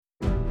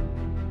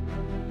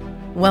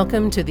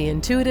Welcome to the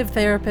Intuitive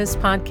Therapist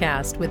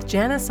Podcast with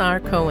Janis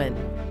Cohen,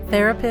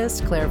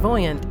 therapist,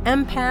 clairvoyant,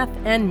 empath,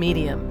 and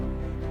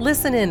medium.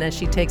 Listen in as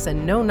she takes a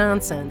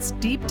no-nonsense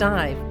deep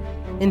dive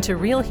into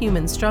real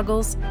human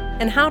struggles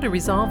and how to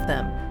resolve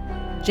them.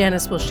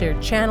 Janis will share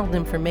channeled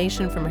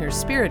information from her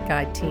spirit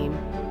guide team,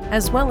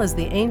 as well as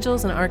the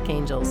angels and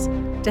archangels,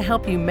 to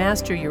help you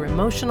master your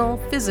emotional,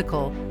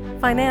 physical,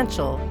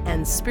 financial,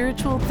 and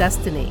spiritual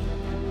destiny.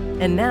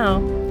 And now,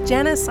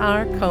 Janis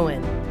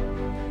Cohen.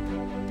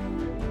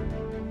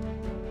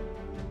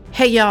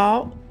 Hey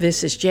y'all,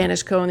 this is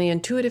Janis Cohen, the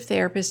Intuitive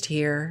Therapist,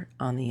 here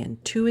on the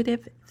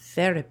Intuitive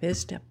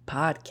Therapist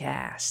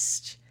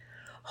Podcast.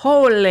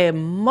 Holy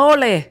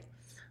moly!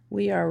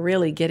 We are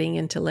really getting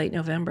into late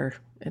November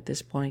at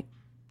this point.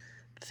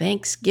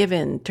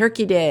 Thanksgiving,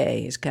 Turkey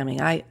Day is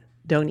coming. I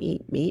don't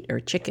eat meat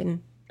or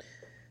chicken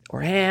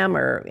or ham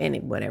or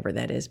whatever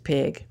that is,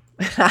 pig.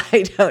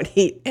 I don't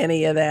eat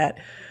any of that.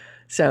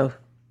 So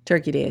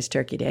Turkey Day is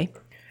Turkey Day.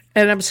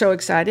 And I'm so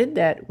excited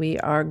that we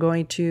are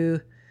going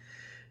to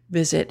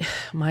visit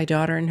my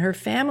daughter and her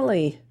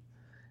family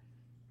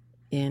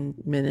in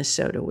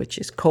Minnesota, which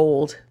is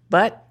cold,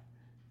 but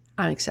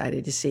I'm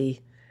excited to see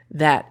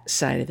that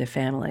side of the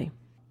family.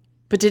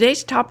 But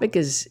today's topic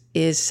is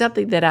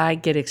something that I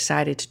get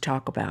excited to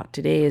talk about.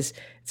 Today it's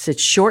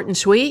short and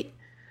sweet,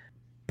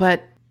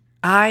 but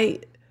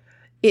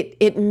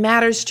it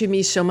matters to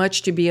me so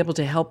much to be able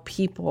to help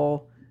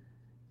people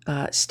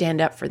stand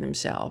up for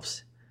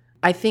themselves.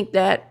 I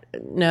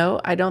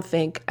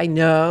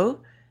know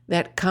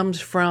that comes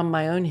from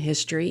my own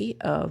history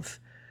of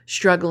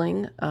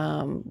struggling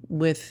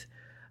with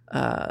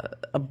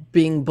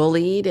being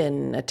bullied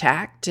and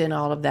attacked and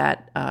all of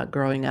that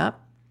growing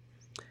up.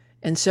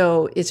 And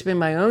so it's been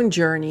my own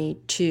journey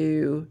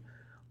to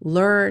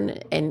learn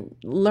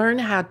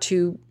how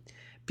to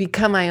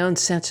become my own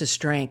sense of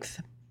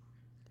strength.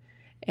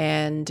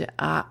 And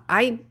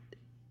I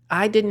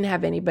didn't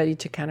have anybody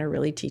to kind of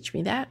really teach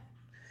me that.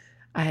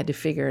 I had to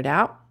figure it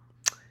out.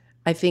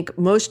 I think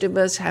most of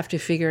us have to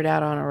figure it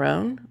out on our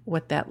own,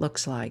 what that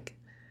looks like.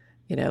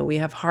 You know, we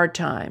have hard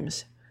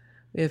times.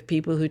 We have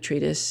people who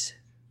treat us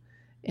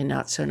in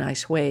not so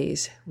nice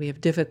ways. We have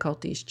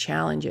difficulties,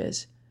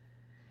 challenges.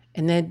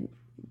 And then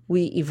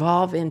we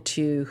evolve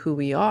into who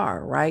we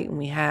are, right? And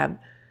we have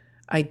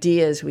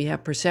ideas, we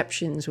have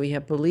perceptions, we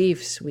have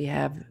beliefs, we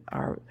have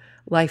our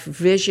life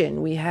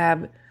vision. We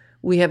have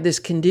this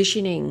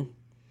conditioning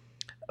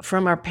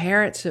from our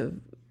parents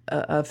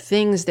of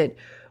things that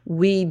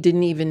we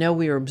didn't even know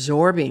we were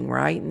absorbing,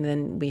 right? And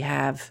then we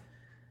have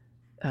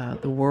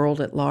the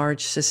world at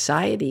large,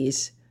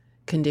 society's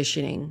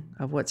conditioning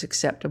of what's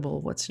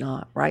acceptable, what's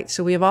not, right?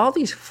 So we have all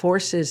these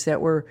forces that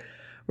we're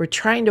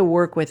trying to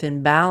work with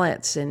and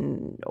balance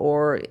and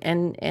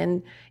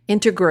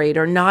integrate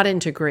or not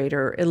integrate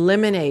or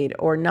eliminate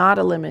or not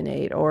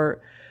eliminate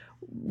or,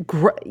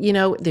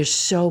 there's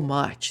so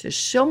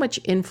much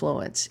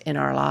influence in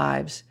our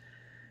lives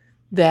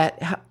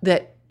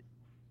that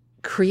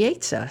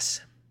creates us.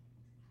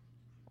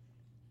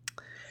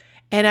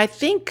 And I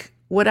think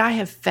what I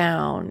have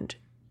found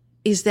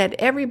is that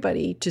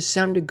everybody, to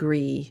some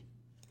degree,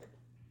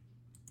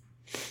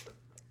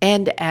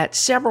 and at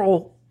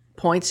several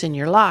points in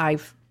your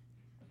life,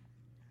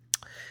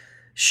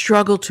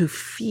 struggle to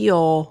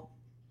feel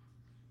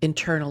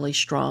internally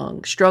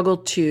strong, struggle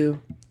to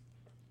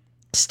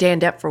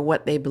stand up for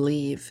what they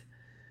believe.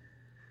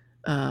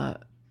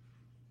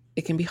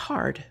 It can be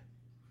hard.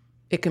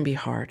 It can be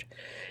hard.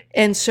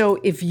 And so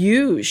if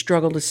you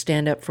struggle to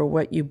stand up for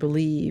what you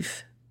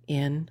believe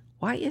in,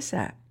 why is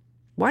that?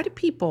 Why do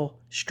people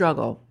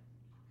struggle?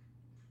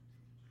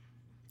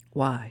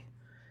 Why?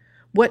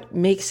 What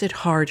makes it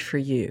hard for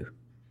you?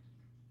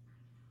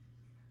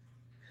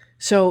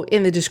 So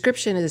in the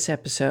description of this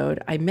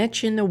episode, I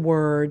mentioned the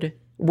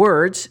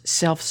words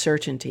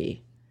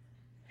self-certainty.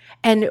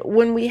 And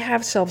when we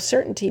have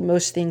self-certainty,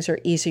 most things are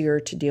easier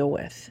to deal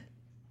with.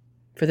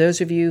 For those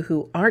of you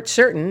who aren't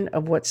certain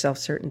of what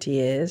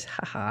self-certainty is,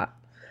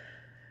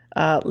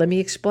 let me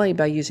explain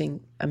by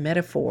using a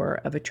metaphor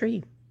of a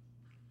tree.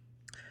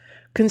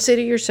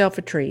 Consider yourself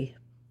a tree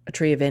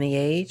of any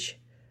age,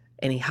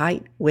 any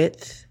height,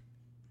 width,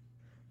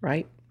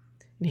 right?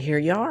 And here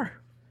you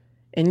are,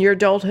 in your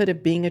adulthood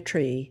of being a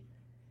tree,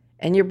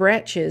 and your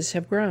branches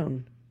have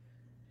grown.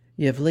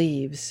 You have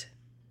leaves.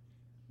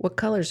 What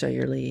colors are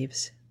your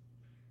leaves?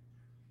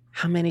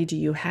 How many do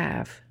you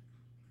have?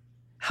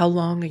 How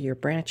long are your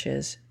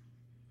branches?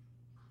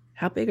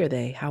 How big are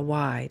they? How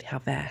wide? How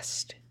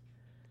vast?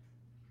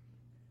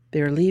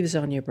 There are leaves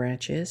on your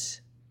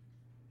branches,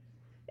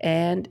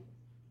 and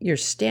you're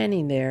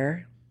standing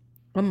there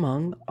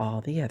among all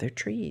the other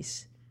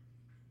trees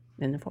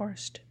in the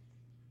forest.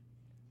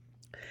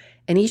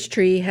 And each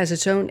tree has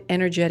its own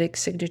energetic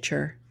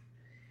signature,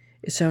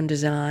 its own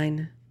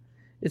design,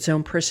 its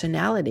own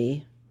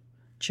personality,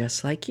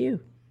 just like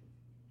you.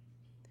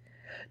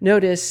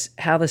 Notice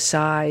how the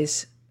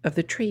size of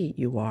the tree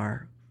you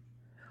are.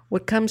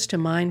 What comes to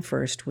mind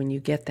first when you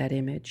get that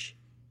image?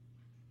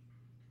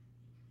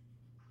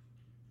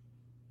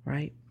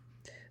 Right?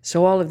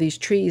 So all of these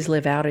trees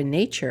live out in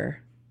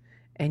nature,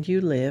 and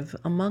you live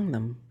among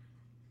them.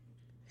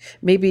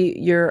 Maybe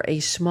you're a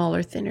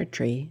smaller, thinner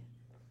tree.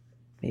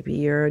 Maybe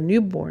you're a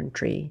newborn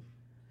tree.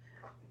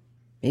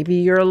 Maybe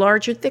you're a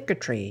larger, thicker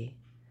tree.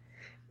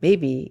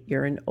 Maybe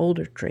you're an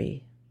older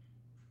tree.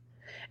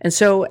 And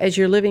so as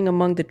you're living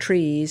among the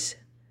trees,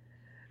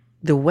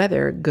 the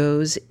weather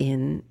goes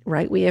in,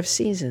 right? We have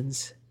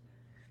seasons.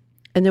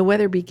 And the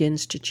weather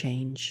begins to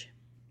change.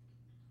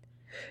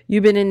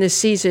 You've been in the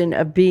season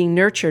of being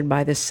nurtured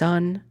by the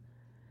sun.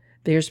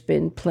 There's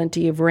been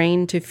plenty of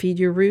rain to feed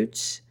your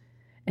roots,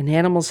 and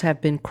animals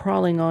have been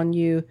crawling on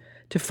you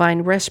to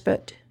find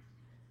respite.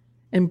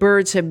 And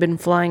birds have been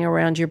flying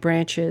around your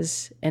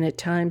branches, and at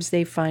times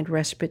they find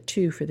respite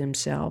too for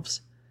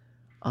themselves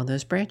on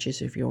those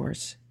branches of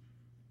yours.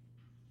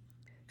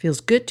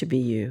 Feels good to be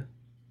you.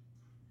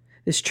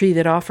 This tree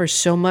that offers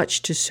so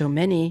much to so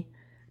many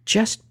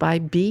just by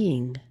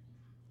being.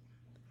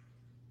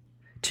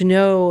 To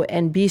know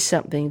and be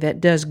something that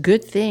does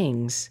good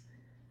things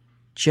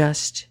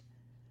just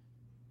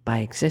by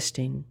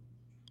existing,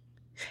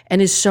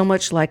 and is so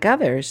much like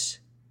others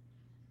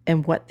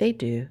and what they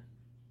do.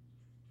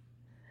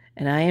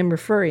 And I am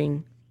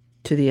referring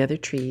to the other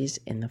trees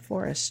in the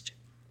forest.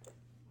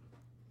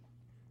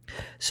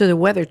 So the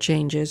weather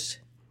changes,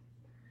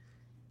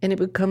 and it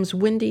becomes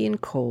windy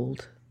and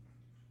cold.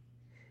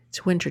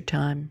 It's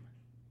wintertime.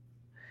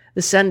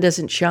 The sun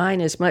doesn't shine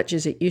as much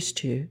as it used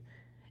to,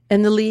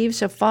 and the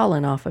leaves have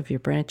fallen off of your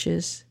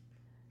branches.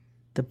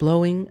 The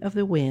blowing of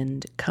the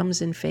wind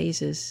comes in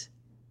phases,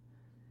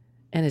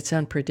 and it's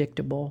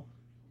unpredictable.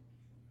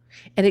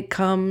 And it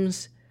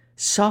comes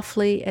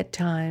softly at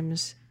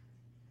times,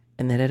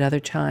 and then at other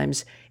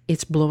times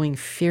it's blowing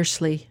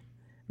fiercely,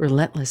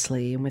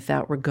 relentlessly, and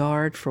without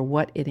regard for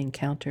what it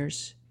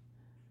encounters.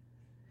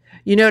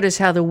 You notice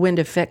how the wind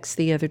affects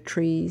the other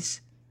trees.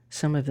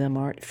 Some of them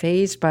aren't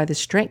fazed by the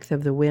strength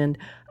of the wind.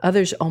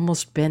 Others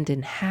almost bend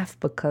in half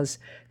because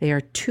they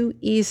are too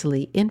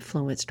easily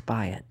influenced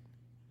by it.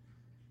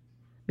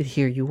 But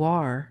here you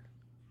are,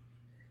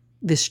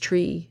 this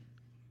tree,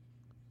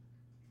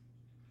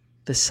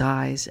 the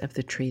size of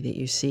the tree that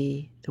you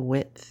see, the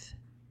width,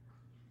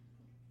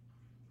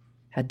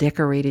 how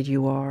decorated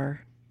you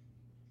are,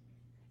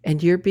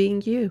 and you're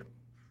being you.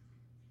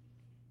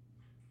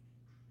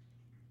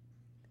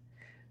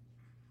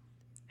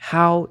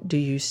 How do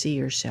you see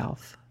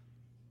yourself?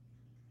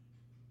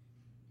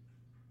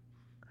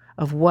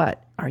 Of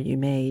what are you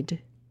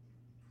made?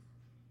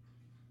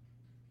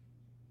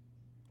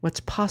 What's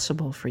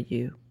possible for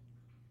you?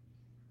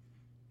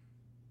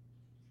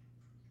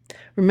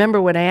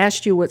 Remember when I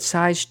asked you what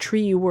size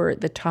tree you were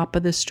at the top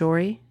of the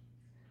story?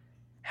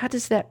 How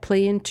does that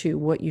play into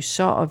what you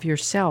saw of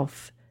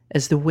yourself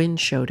as the wind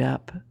showed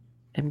up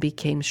and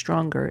became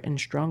stronger and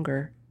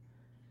stronger?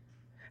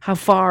 How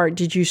far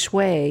did you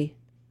sway,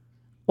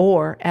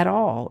 or at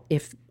all,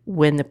 if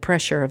when the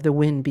pressure of the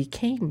wind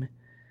became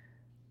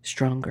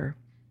stronger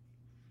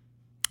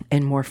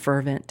and more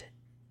fervent?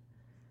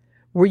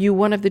 Were you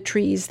one of the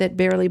trees that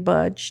barely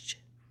budged?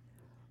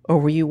 Or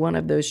were you one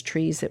of those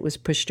trees that was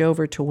pushed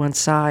over to one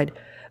side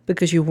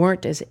because you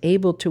weren't as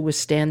able to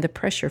withstand the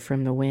pressure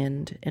from the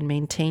wind and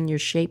maintain your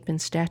shape and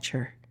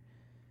stature?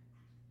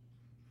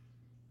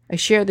 I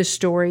share this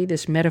story,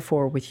 this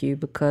metaphor with you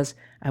because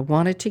I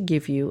wanted to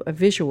give you a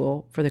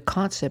visual for the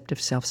concept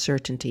of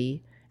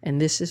self-certainty, and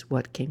this is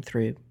what came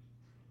through.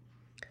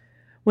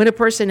 When a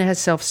person has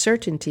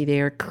self-certainty,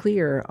 they are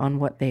clear on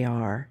what they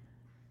are.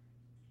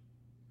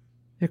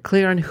 They're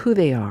clear on who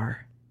they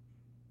are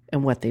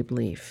and what they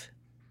believe.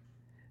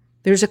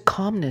 There's a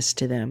calmness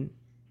to them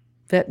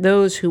that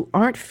those who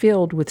aren't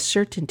filled with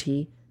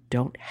certainty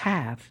don't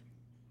have.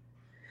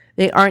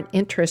 They aren't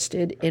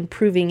interested in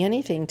proving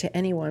anything to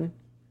anyone.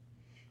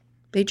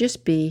 They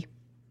just be.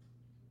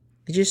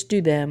 They just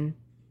do them.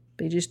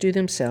 They just do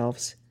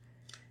themselves.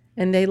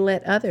 And they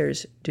let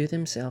others do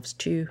themselves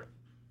too.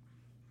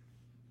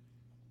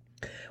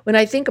 When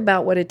I think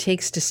about what it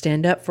takes to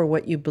stand up for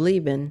what you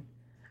believe in,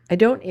 I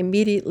don't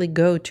immediately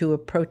go to a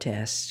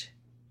protest.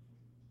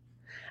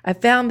 I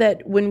found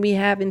that when we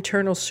have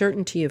internal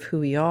certainty of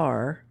who we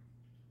are,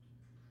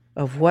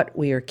 of what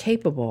we are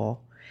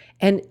capable,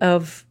 and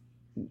of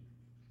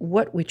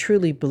what we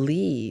truly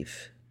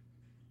believe,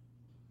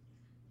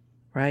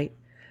 right?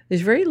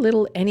 There's very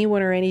little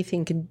anyone or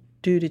anything can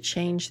do to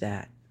change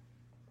that.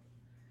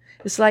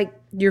 It's like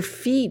your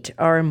feet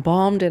are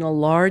embalmed in a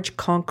large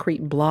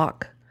concrete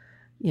block,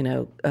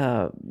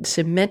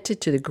 cemented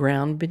to the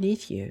ground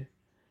beneath you.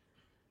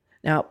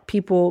 Now,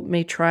 people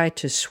may try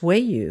to sway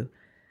you,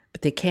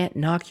 but they can't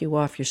knock you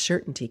off your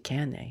certainty,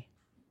 can they?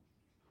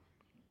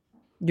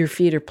 Your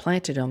feet are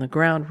planted on the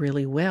ground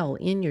really well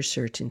in your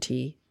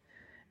certainty.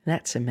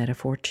 That's a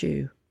metaphor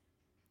too.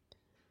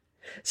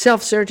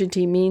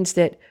 Self-certainty means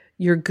that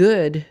you're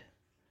good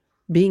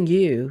being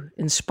you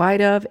in spite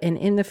of and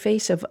in the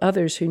face of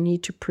others who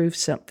need to prove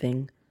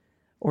something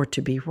or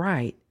to be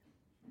right.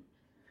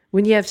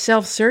 When you have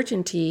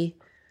self-certainty,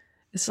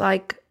 it's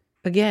like,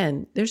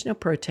 again, there's no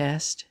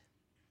protest.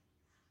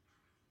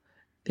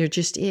 There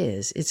just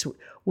is. It's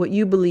what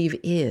you believe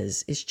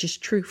is. It's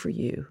just true for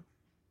you,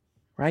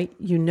 right?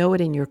 You know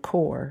it in your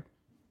core.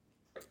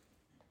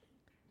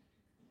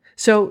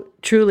 So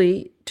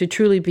to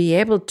truly be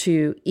able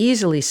to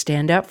easily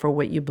stand up for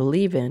what you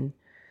believe in,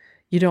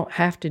 you don't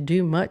have to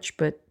do much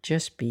but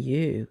just be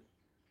you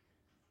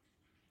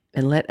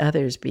and let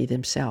others be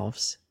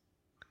themselves.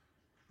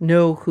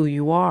 Know who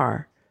you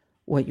are,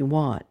 what you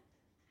want,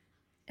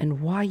 and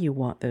why you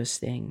want those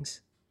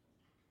things.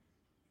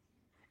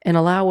 And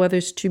allow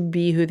others to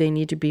be who they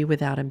need to be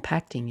without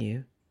impacting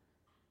you.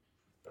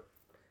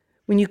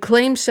 When you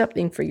claim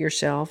something for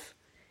yourself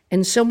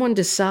and someone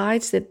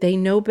decides that they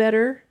know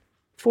better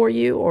for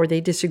you, or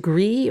they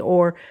disagree,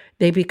 or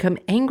they become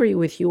angry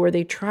with you, or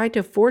they try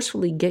to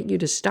forcefully get you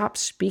to stop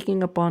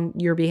speaking up on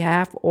your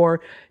behalf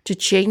or to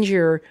change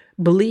your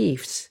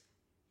beliefs,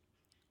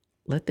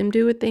 let them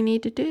do what they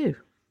need to do,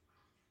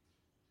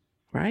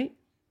 right?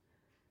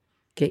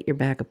 Get your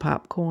bag of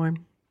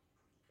popcorn,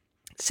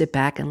 sit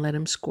back and let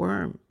them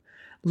squirm.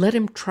 Let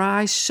them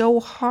try so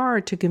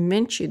hard to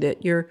convince you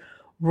that you're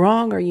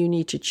wrong or you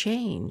need to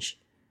change.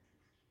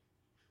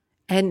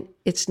 And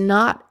it's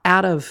not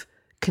out of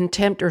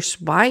contempt or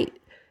spite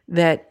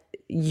that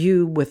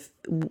you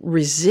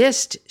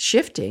resist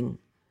shifting.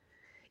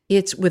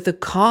 It's with a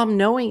calm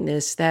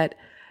knowingness that,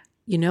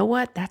 you know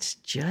what, that's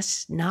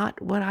just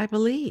not what I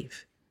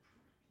believe.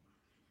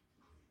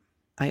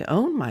 I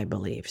own my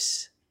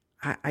beliefs.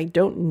 I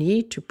don't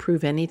need to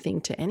prove anything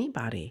to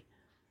anybody.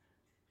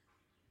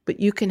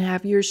 But you can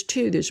have yours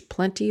too. There's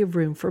plenty of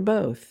room for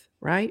both,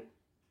 right?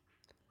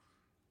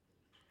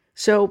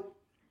 So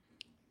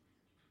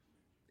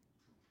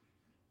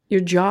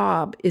your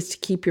job is to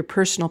keep your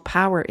personal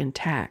power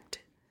intact,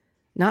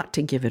 not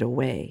to give it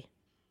away.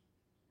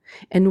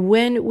 And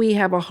when we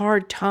have a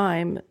hard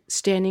time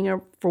standing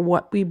up for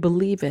what we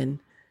believe in,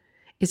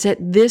 it's at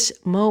this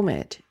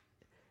moment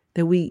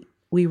that we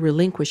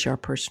relinquish our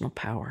personal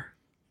power.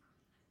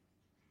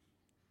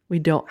 We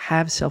don't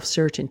have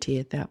self-certainty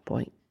at that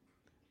point.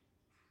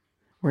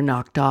 We're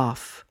knocked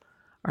off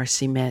our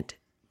cement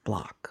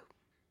block.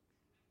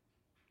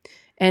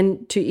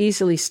 And to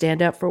easily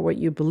stand up for what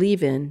you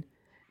believe in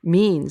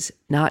means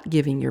not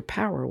giving your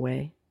power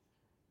away.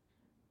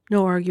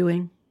 No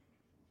arguing.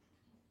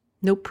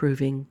 No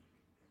proving.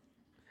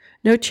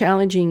 No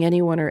challenging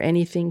anyone or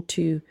anything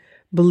to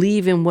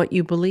believe in what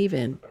you believe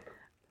in.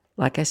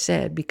 Like I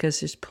said, because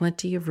there's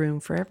plenty of room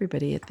for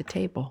everybody at the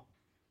table.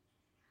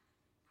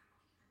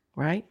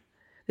 Right?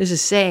 There's a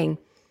saying,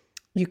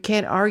 you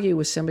can't argue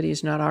with somebody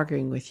who's not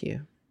arguing with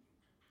you.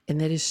 And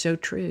that is so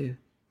true.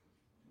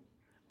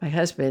 My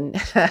husband,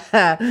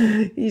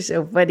 he's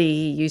so funny.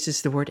 He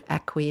uses the word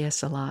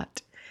acquiesce a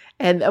lot.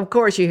 And of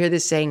course, you hear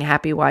this saying,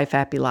 happy wife,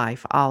 happy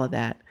life, all of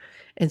that.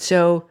 And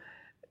so,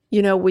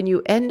 when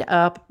you end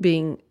up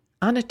being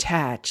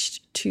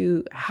unattached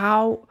to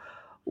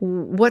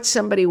what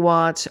somebody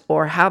wants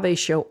or how they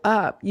show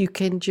up, you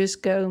can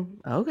just go,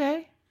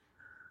 okay,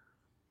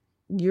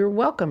 you're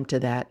welcome to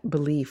that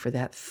belief or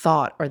that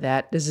thought or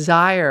that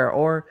desire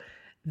or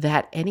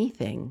that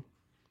anything.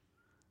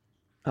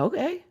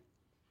 Okay.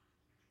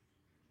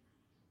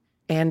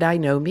 And I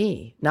know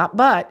me, not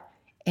but,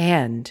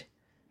 and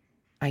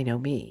I know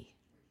me.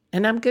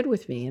 And I'm good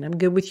with me, and I'm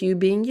good with you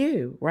being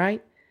you,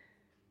 right?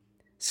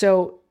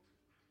 So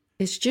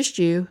it's just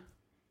you,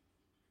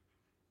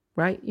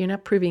 right? You're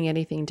not proving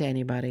anything to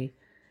anybody.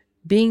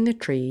 Being the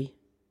tree,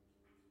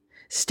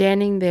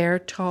 standing there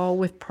tall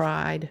with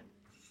pride,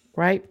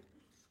 right?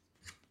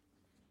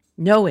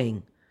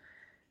 Knowing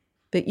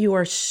that you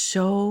are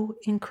so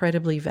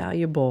incredibly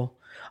valuable.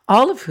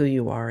 All of who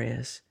you are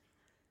is.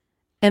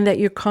 And that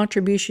your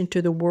contribution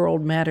to the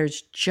world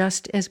matters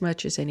just as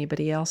much as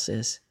anybody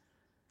else's.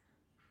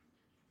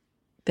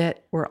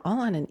 That we're all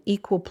on an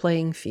equal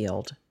playing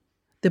field.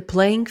 The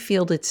playing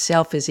field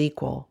itself is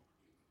equal.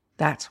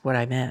 That's what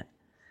I meant.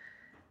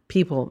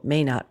 People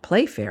may not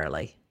play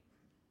fairly,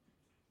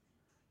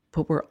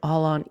 but we're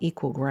all on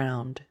equal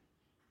ground,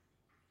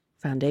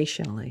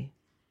 foundationally.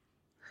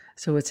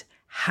 So it's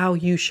how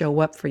you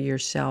show up for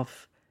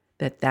yourself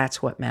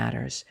that's what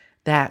matters.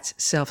 That's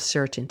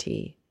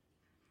self-certainty.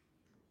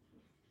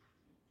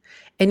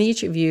 And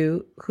each of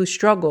you who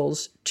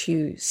struggles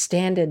to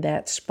stand in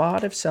that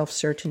spot of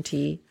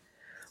self-certainty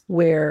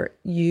where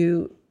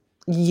you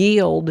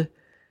yield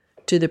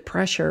to the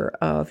pressure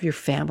of your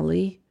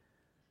family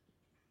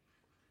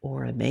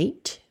or a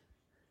mate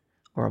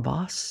or a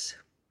boss,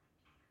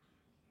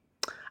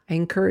 I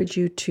encourage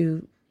you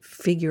to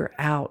figure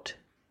out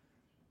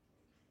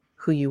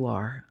who you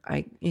are.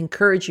 I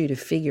encourage you to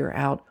figure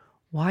out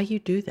why you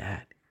do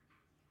that.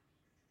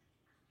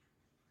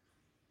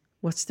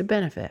 What's the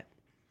benefit?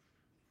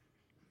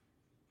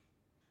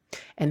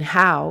 And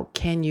how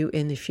can you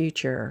in the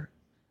future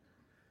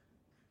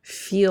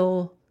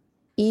feel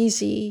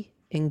easy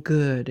and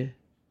good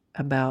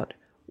about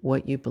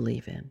what you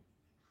believe in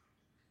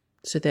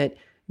so that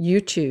you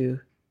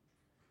too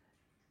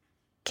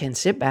can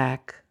sit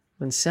back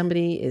when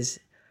somebody is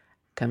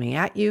coming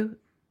at you,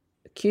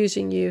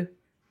 accusing you,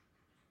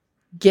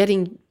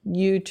 getting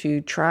you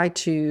to try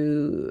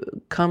to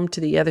come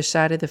to the other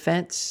side of the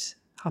fence,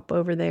 hop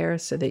over there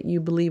so that you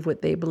believe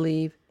what they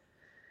believe,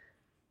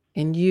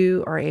 and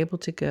you are able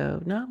to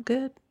go, no, I'm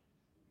good.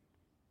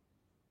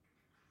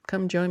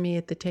 Come join me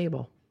at the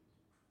table.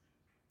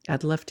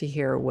 I'd love to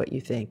hear what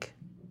you think.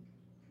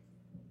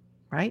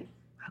 Right?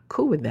 How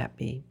cool would that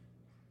be?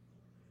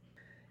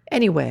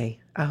 Anyway,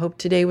 I hope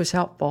today was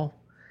helpful.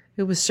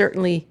 It was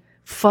certainly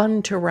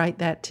fun to write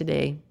that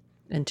today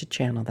and to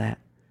channel that.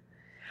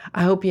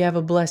 I hope you have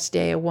a blessed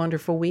day, a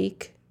wonderful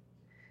week.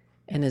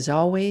 And as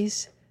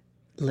always,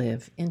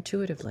 live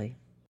intuitively.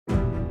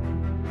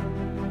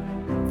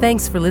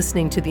 Thanks for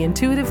listening to The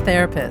Intuitive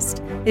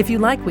Therapist. If you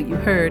like what you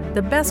heard,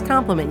 the best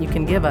compliment you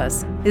can give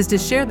us is to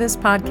share this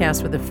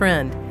podcast with a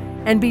friend.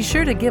 And be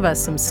sure to give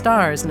us some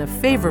stars and a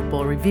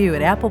favorable review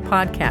at Apple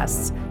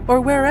Podcasts or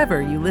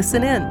wherever you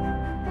listen in.